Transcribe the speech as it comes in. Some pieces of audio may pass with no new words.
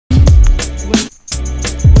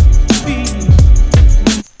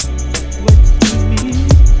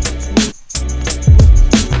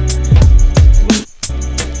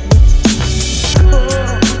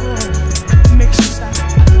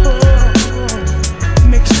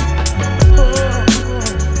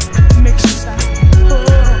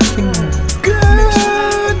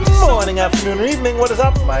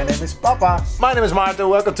name is Papa. My name is Maarten.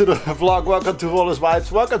 Welcome to the vlog. Welcome to Volos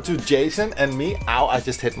Vibes. Welcome to Jason and me. Ow, I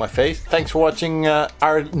just hit my face. Thanks for watching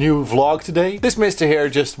our new vlog today. This mister here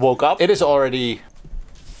just woke up. It is already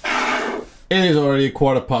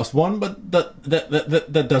 1:15, but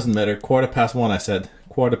that doesn't matter. 1:15, I said.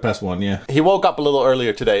 1:15, yeah. He woke up a little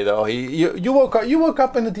earlier today, though. You woke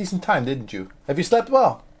up in a decent time, didn't you? Have you slept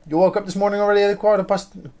well? You woke up this morning already at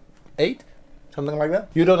 8:15? Something like that?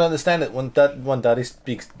 You don't understand it when Daddy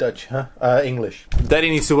speaks Dutch, huh? English. Daddy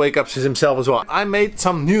needs to wake up himself as well. I made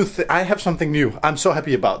some new I have something new. I'm so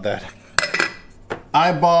happy about that.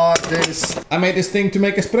 I bought this. I made this thing to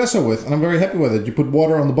make espresso with, and I'm very happy with it. You put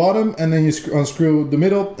water on the bottom, and then you unscrew the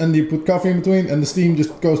middle, and you put coffee in between, and the steam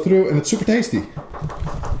just goes through, and it's super tasty.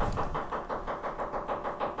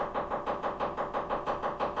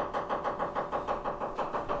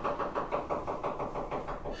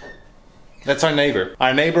 That's our neighbor.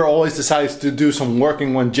 Our neighbor always decides to do some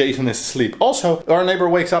working when Jason is asleep. Also, our neighbor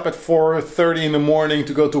wakes up at 4:30 in the morning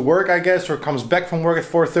to go to work, I guess, or comes back from work at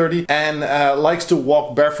 4:30 and likes to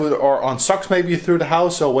walk barefoot or on socks maybe through the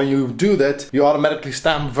house. So when you do that, you automatically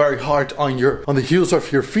stamp very hard on the heels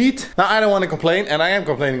of your feet. Now, I don't want to complain, and I am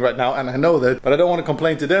complaining right now, and I know that, but I don't want to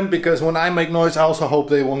complain to them because when I make noise, I also hope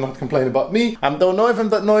they will not complain about me. I don't know if I'm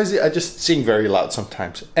that noisy, I just sing very loud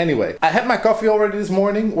sometimes. Anyway, I had my coffee already this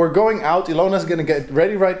morning. We're going out. Ilona's gonna get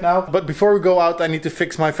ready right now, but before we go out I need to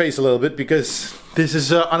fix my face a little bit because this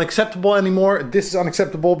is unacceptable anymore. This is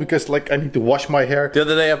unacceptable because like I need to wash my hair. The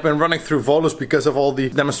other day I've been running through Volos because of all the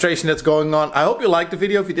demonstration that's going on. I hope you liked the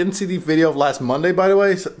video. If you didn't see the video of last Monday, by the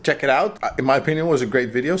way, so check it out. In my opinion, it was a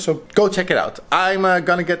great video, so go check it out. I'm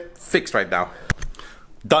gonna get fixed right now.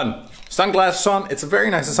 Done. Sunglasses on. It's a very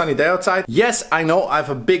nice and sunny day outside. Yes, I know I have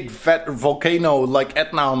a big fat volcano like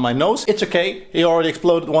Etna on my nose. It's okay. He already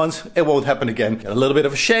exploded once. It won't happen again. Get a little bit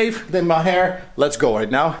of a shave. Then my hair. Let's go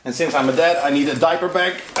right now. And since I'm a dad, I need a diaper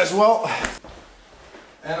bag as well.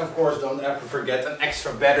 And of course, don't ever forget an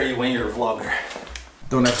extra battery when you're a vlogger.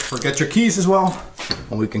 Don't ever forget your keys as well.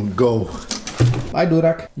 And we can go. Bye,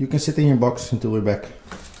 Durak. You can sit in your box until we're back.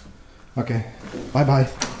 Okay. Bye bye.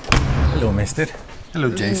 Hello, mister. Hello,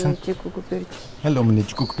 Jason. Hello,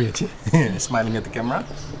 meneertje koekpeertje. Smiling at the camera.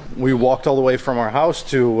 We walked all the way from our house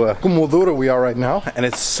to Komodoro we are right now, and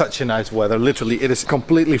it's such a nice weather. Literally, it is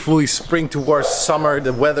completely fully spring towards summer.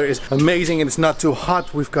 The weather is amazing and it's not too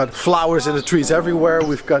hot. We've got flowers in the trees everywhere.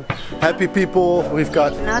 We've got happy people. We've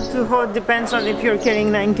got... Not too hot, depends on if you're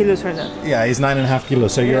carrying 9 kilos or not. Yeah, he's 9.5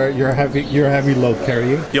 kilos, so you're a heavy load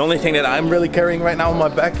carrying. The only thing that I'm really carrying right now on my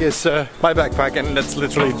back is my backpack, and that's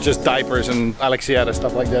literally just diapers and Alexiata,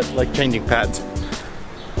 stuff like that, like changing pads.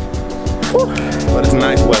 Whew. But it's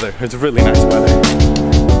nice weather. It's really nice weather.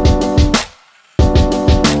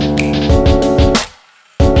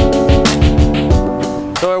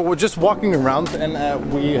 So we're just walking around and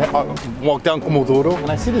we walk down Komodoro, and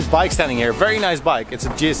I see this bike standing here. Very nice bike. It's a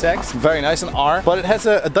GSX, very nice, an R, but it has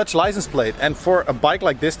a Dutch license plate. And for a bike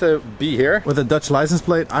like this to be here with a Dutch license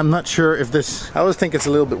plate, I'm not sure if this... I always think it's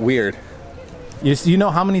a little bit weird. You know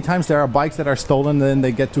how many times there are bikes that are stolen and then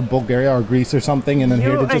they get to Bulgaria or Greece or something, and then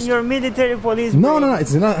here they just... And your military police... No,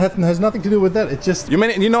 it's not. It has nothing to do with that. It's just...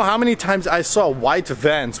 You know how many times I saw white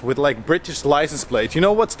vans with like British license plates? You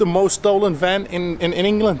know what's the most stolen van in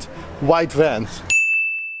England? White vans.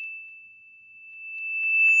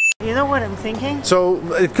 You know what I'm thinking? So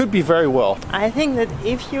it could be very well. I think that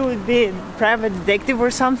if you would be a private detective or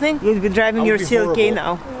something, you'd be driving your CLK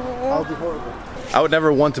now. I'll be horrible. I would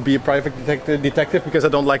never want to be a private detective because I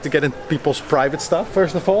don't like to get in people's private stuff,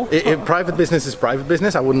 first of all. Private business is private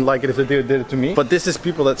business. I wouldn't like it if they did it to me. But this is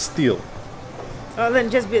people that steal. Oh, then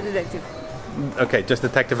just be a detective. Okay, just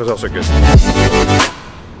detective is also good.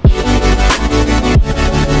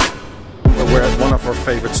 We're at one of our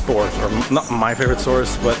favorite stores, or not my favorite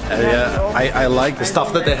stores, but I like the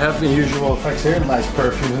stuff that they have in usual effects here, nice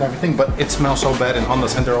perfumes and everything, but it smells so bad in Honda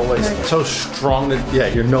Center always. So strong that, yeah,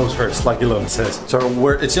 your nose hurts, like Ilona says. So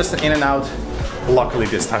it's just an in and out, luckily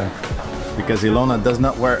this time. Because Ilona does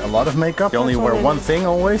not wear a lot of makeup, you only wear one thing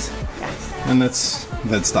always. Yes. And that's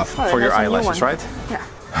that stuff for your eyelashes, right? Yeah.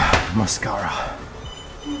 Mascara.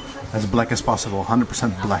 As black as possible,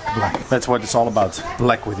 100% black. That's what it's all about,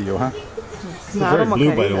 black with you, huh? It's very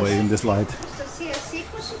blue, by the way, in this light.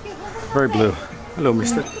 Very blue. Hello,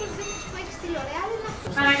 mister. Te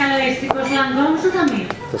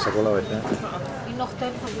sacó la vez,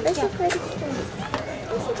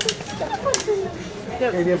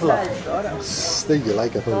 You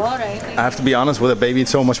like a hoodie. I have to be honest, with a baby it's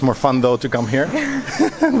so much more fun though to come here.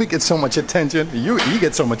 We get so much attention. You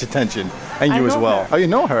get so much attention. And you as well. Her. Oh, you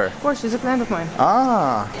know her? Of course, she's a client of mine.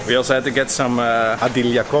 Ah. We also had to get some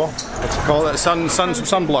Adiliaco. What's it called?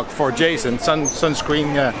 Sunblock for Jason.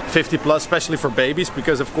 Sunscreen 50 plus, especially for babies,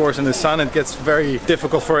 because of course in the sun it gets very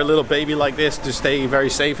difficult for a little baby like this to stay very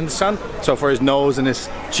safe in the sun. So for his nose and his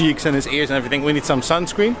cheeks and his ears and everything, we need some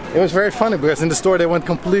sunscreen. It was very funny because in the store they went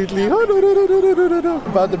completely about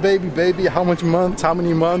the baby, how many months,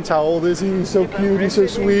 how old is he? He's so cute, he's so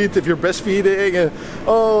sweet. If you're breastfeeding, and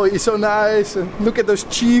oh, he's so nice. And look at those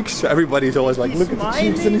cheeks. Everybody's always like, look at the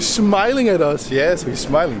cheeks, and he's smiling at us. Yes, he's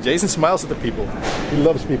smiling. Jason smiles at the people. He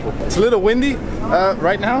loves people. It's a little windy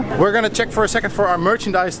right now. We're gonna check for a second for our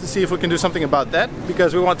merchandise to see if we can do something about that,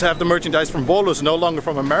 because we want to have the merchandise from Volos, no longer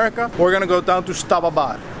from America. We're gonna go down to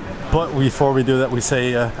Stababar. But before we do that, we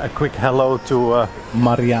say a quick hello to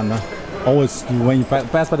Mariana. Always, when you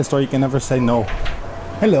pass by the store, you can never say no.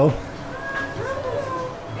 Hello.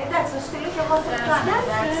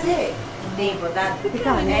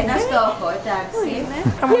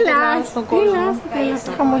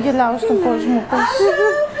 Χαμογελάω στον κόσμο.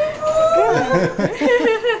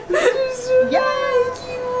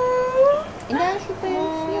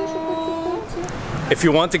 If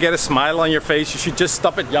you want to get a smile on your face, you should just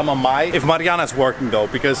stop at Yamamai. If Mariana's working though,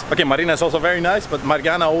 because okay, Marina's also very nice, but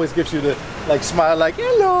Mariana always gives you the like smile, like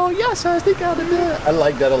hello, yes, I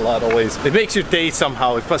like that a lot always. It makes your day somehow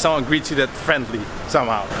if someone greets you that friendly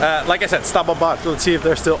somehow. Like I said, Stababat. Let's see if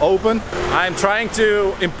they're still open. I'm trying to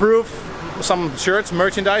improve some shirts,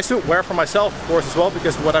 merchandise to wear for myself, of course, as well,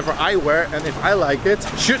 because whatever I wear and if I like it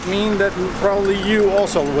should mean that probably you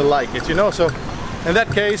also will like it, you know. So in that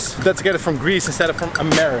case, let's get it from Greece instead of from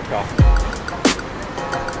America.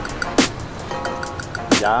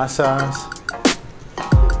 Γεια σας.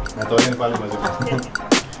 Το είναι πάλι μαζί μας.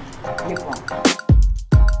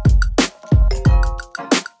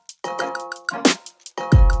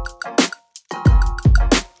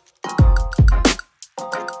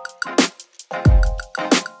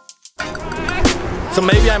 So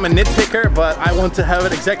maybe I'm a nitpicker, but I want to have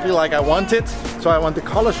it exactly like I want it. So I want the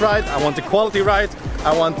colors right, I want the quality right,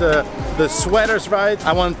 I want the sweaters right,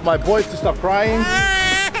 I want my boys to stop crying.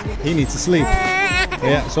 He needs to sleep.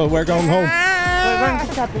 Yeah, so we're going home.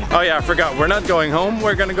 Oh yeah, I forgot. We're not going home.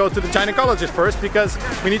 We're gonna go to the gynecologist first because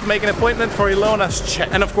we need to make an appointment for Ilona's check.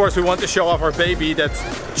 And of course we want to show off our baby that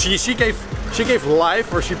she gave life,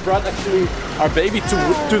 or she brought actually our baby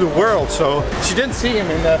to the world. So she didn't see him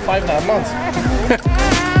in 5.5 months.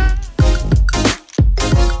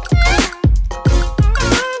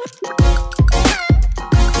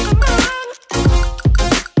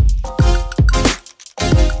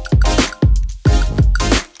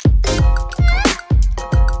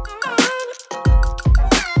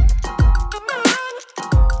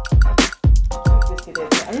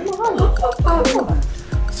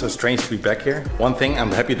 So strange to be back here. One thing,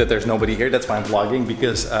 I'm happy that there's nobody here. That's why I'm vlogging,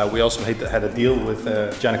 because we also had a deal with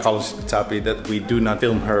gynecologist Tapi that we do not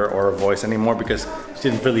film her or her voice anymore, because she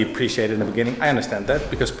didn't really appreciate it in the beginning. I understand that,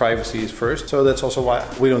 because privacy is first. So that's also why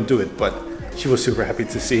we don't do it. But she was super happy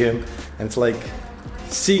to see him, and it's like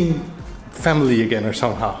seeing family again or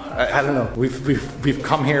somehow. I don't know. We've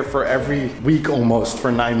come here for every week almost for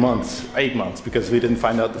 9 months, 8 months, because we didn't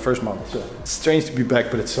find out the first month. So it's strange to be back,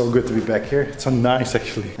 but it's so good to be back here. It's so nice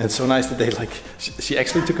actually. And it's so nice that they like, she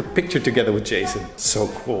actually took a picture together with Jason. So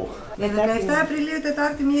cool. 17 Απριλίου,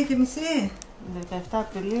 Τετάρτη, 1:30. 17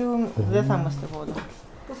 Απριλίου δεν θα είμαστε Βόλο.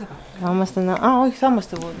 Πού θα πάμε? Θα είμαστε όχι, θα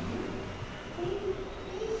είμαστε Βόλο.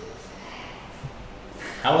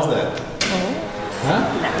 How was that? Huh?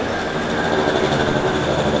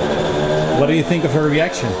 What do you think of her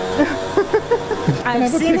reaction? I've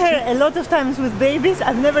seen her a lot of times with babies.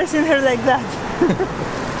 I've never seen her like that.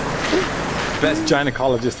 Best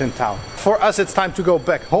gynecologist in town. For us, it's time to go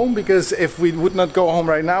back home, because if we would not go home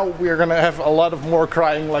right now, we're gonna have a lot of more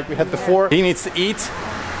crying like we had before. He needs to eat.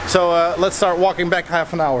 So let's start walking back half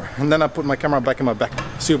an hour, and then I put my camera back in my bag.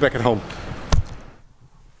 See you back at home.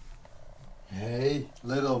 Hey,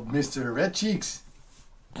 little Mr. Red Cheeks.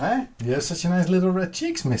 Huh? You have such a nice little red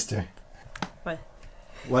cheeks, mister. What?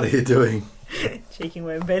 What are you doing? Shaking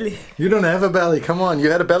my belly. You don't have a belly, come on. You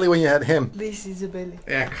had a belly when you had him. This is a belly.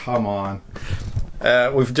 Yeah, come on.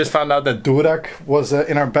 We've just found out that Durak was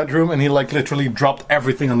in our bedroom, and he like literally dropped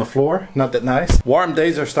everything on the floor. Not that nice. Warm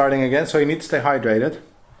days are starting again, so you need to stay hydrated.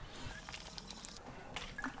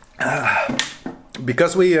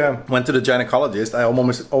 Because we went to the gynecologist, I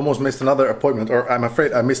almost missed another appointment, or I'm afraid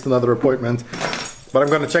I missed another appointment. But I'm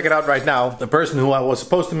gonna check it out right now. The person who I was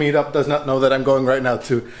supposed to meet up does not know that I'm going right now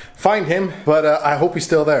to find him, but I hope he's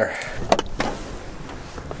still there.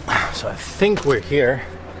 So I think we're here.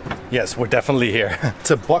 Yes, we're definitely here.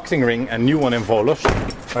 It's a boxing ring, a new one in Volos,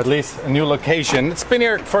 or at least a new location. It's been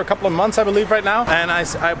here for a couple of months, I believe, right now. And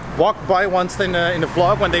I walked by once in the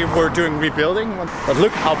vlog when they were doing rebuilding. But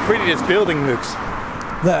look how pretty this building looks.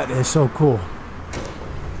 That is so cool.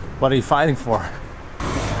 What are you fighting for?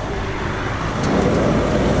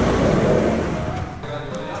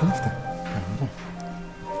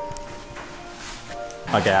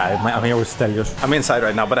 Okay, I'm here with Stelios. I'm inside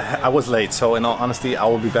right now, but I was late, so in all honesty, I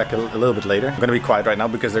will be back a little bit later. I'm gonna be quiet right now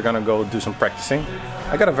because they're gonna go do some practicing.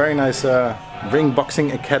 I got a very nice Ring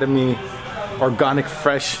Boxing Academy organic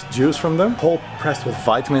fresh juice from them. Cold pressed with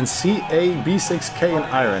vitamin C, A, B6, K and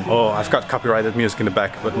iron. Oh, I've got copyrighted music in the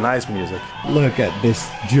back, but nice music. Look at this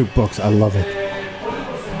jukebox, I love it.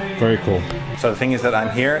 Very cool. So the thing is that I'm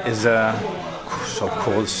here is so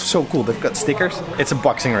cool. It's so cool. They've got stickers. It's a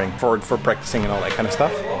boxing ring for practicing and all that kind of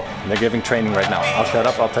stuff. And they're giving training right now. I'll shut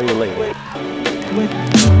up. I'll tell you later.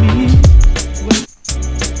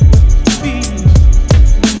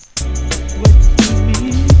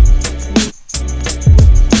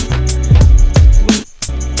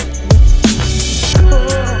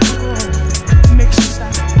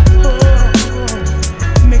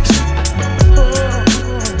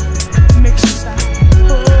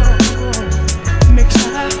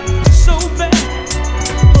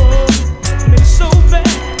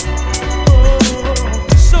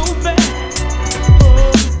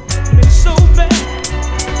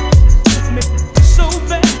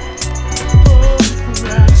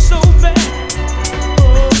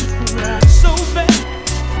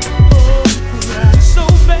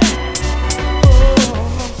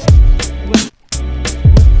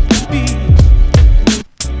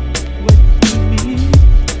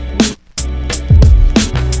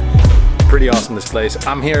 Pretty awesome, this place.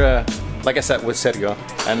 I'm here, like I said, with Sergio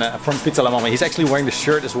and from Pizza La Mama. He's actually wearing the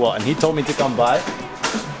shirt as well, and he told me to come by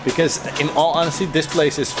because, in all honesty, this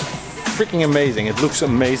place is freaking amazing. It looks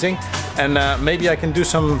amazing, and maybe I can do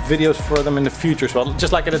some videos for them in the future as well,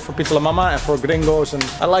 just like I did for Pizza La Mama and for Gringos. And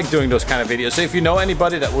I like doing those kind of videos. So if you know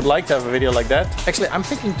anybody that would like to have a video like that, actually, I'm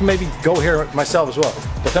thinking to maybe go here myself as well.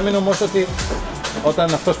 Το θέμα είναι όμως ότι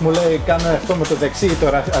όταν αυτός μου λέει κάνε αυτό με το δεξί, το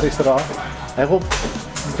αριστερό, εγώ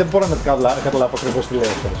δεν μπορώ να καταλάβω ακριβώς τι λέει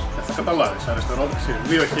αυτός. Θα καταλάβεις, αριστερό-δεξί,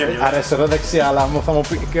 δύο χέρια. Αριστερό-δεξί, αλλά θα μου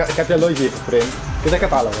πει κάποια λόγια πριν και δεν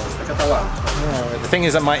κατάλαβα. Θα καταλάβεις. The thing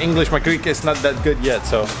is that my English, my Greek is not that good yet,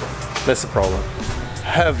 so that's the problem.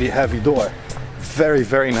 Heavy door.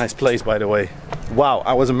 Very nice place, by the way. Wow,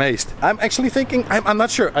 I was amazed. I'm actually thinking, I'm not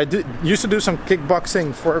sure. I used to do some kickboxing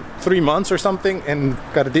for 3 months or something in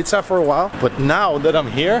Katowice for a while. But now that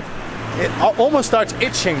I'm here, it almost starts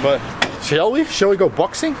itching, but shall we? Shall we go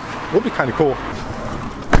boxing? Would be kind of cool.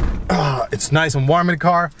 It's nice and warm in the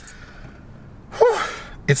car. Whew.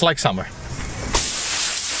 It's like summer.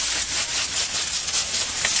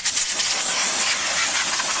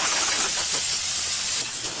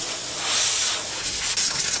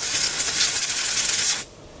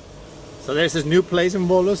 So there's this new place in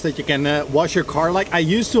Volos that you can wash your car like. I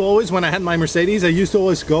used to always, when I had my Mercedes, I used to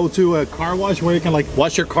always go to a car wash where you can like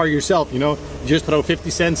wash your car yourself, you know. You just throw 50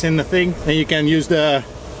 cents in the thing and you can use the...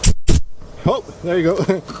 Oh, there you go.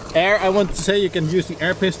 Air, I want to say you can use the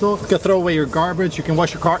air pistol. You can throw away your garbage. You can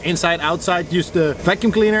wash your car inside, outside. Use the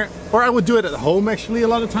vacuum cleaner. Or I would do it at home actually a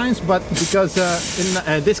lot of times. But because in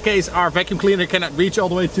this case our vacuum cleaner cannot reach all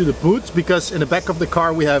the way to the boots. Because in the back of the car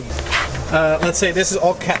we have... let's say this is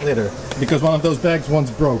all cat litter. Because one of those bags once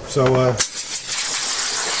broke. So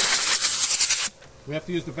we have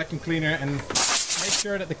to use the vacuum cleaner and make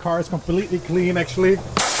sure that the car is completely clean actually.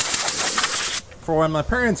 For when my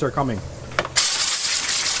parents are coming.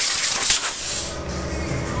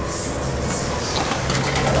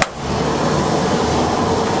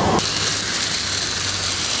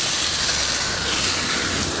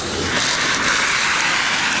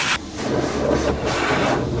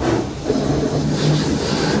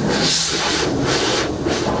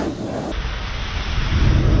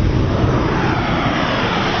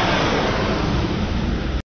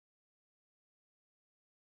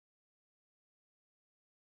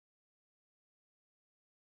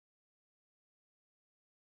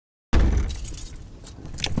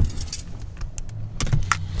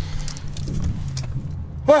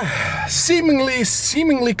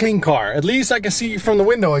 Seemingly clean car. At least I can see from the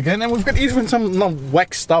window again, and we've got even some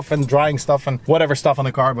wax stuff and drying stuff and whatever stuff on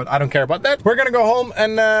the car, but I don't care about that. We're gonna go home,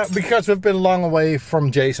 and because we've been long away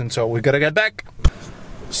from Jason, so we gotta get back.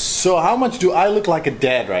 So how much do I look like a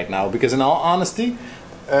dad right now? Because in all honesty,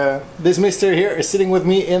 this mister here is sitting with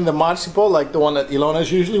me in the marzipan, like the one that Ilona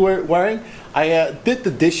is usually wearing. I did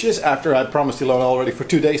the dishes after I promised Ilona already for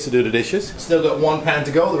 2 days to do the dishes. Still got one pan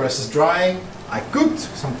to go, the rest is drying. I cooked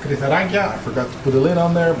some kritaraglia. I forgot to put the lid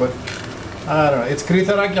on there, but I don't know. It's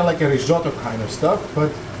kritaraglia, like a risotto kind of stuff, but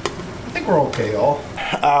I think we're okay, all.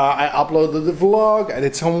 I uploaded the vlog, I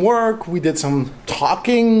did some work, we did some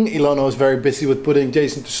talking. Ilona was very busy with putting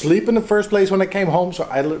Jason to sleep in the first place when I came home, so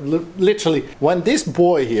I literally, when this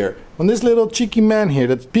boy here, when this little cheeky man here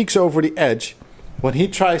that peeks over the edge, when he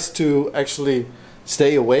tries to actually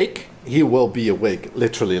stay awake, he will be awake,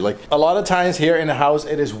 literally. Like a lot of times here in the house,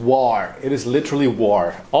 it is war. It is literally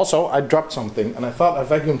war. Also, I dropped something and I thought I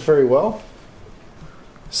vacuumed very well.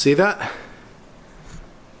 See that?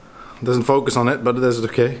 Doesn't focus on it, but it is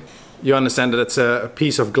okay. You understand that it's a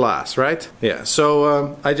piece of glass, right? Yeah,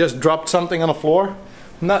 so I just dropped something on the floor.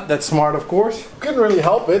 Not that smart, of course. Couldn't really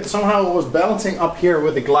help it. Somehow it was balancing up here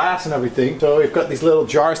with the glass and everything. So we've got these little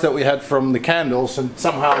jars that we had from the candles, and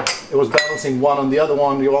somehow it was balancing one on the other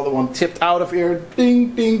one. The other one tipped out of here.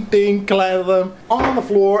 Ding, ding, ding. Collided them on the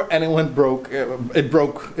floor, and it went broke. It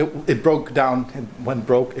broke down. It went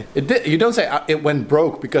broke. You don't say it went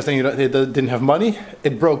broke because then it didn't have money.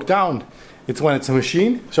 It broke down. It's when it's a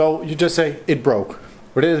machine. So you just say it broke.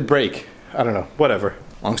 Or did it break? I don't know. Whatever.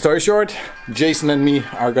 Long story short, Jason and me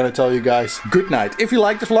are gonna tell you guys good night. If you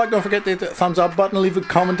like this vlog, don't forget to hit the thumbs up button, leave a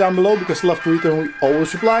comment down below because I love to read and we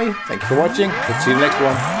always reply. Thank you for watching. Let's see you in the next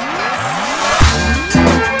one.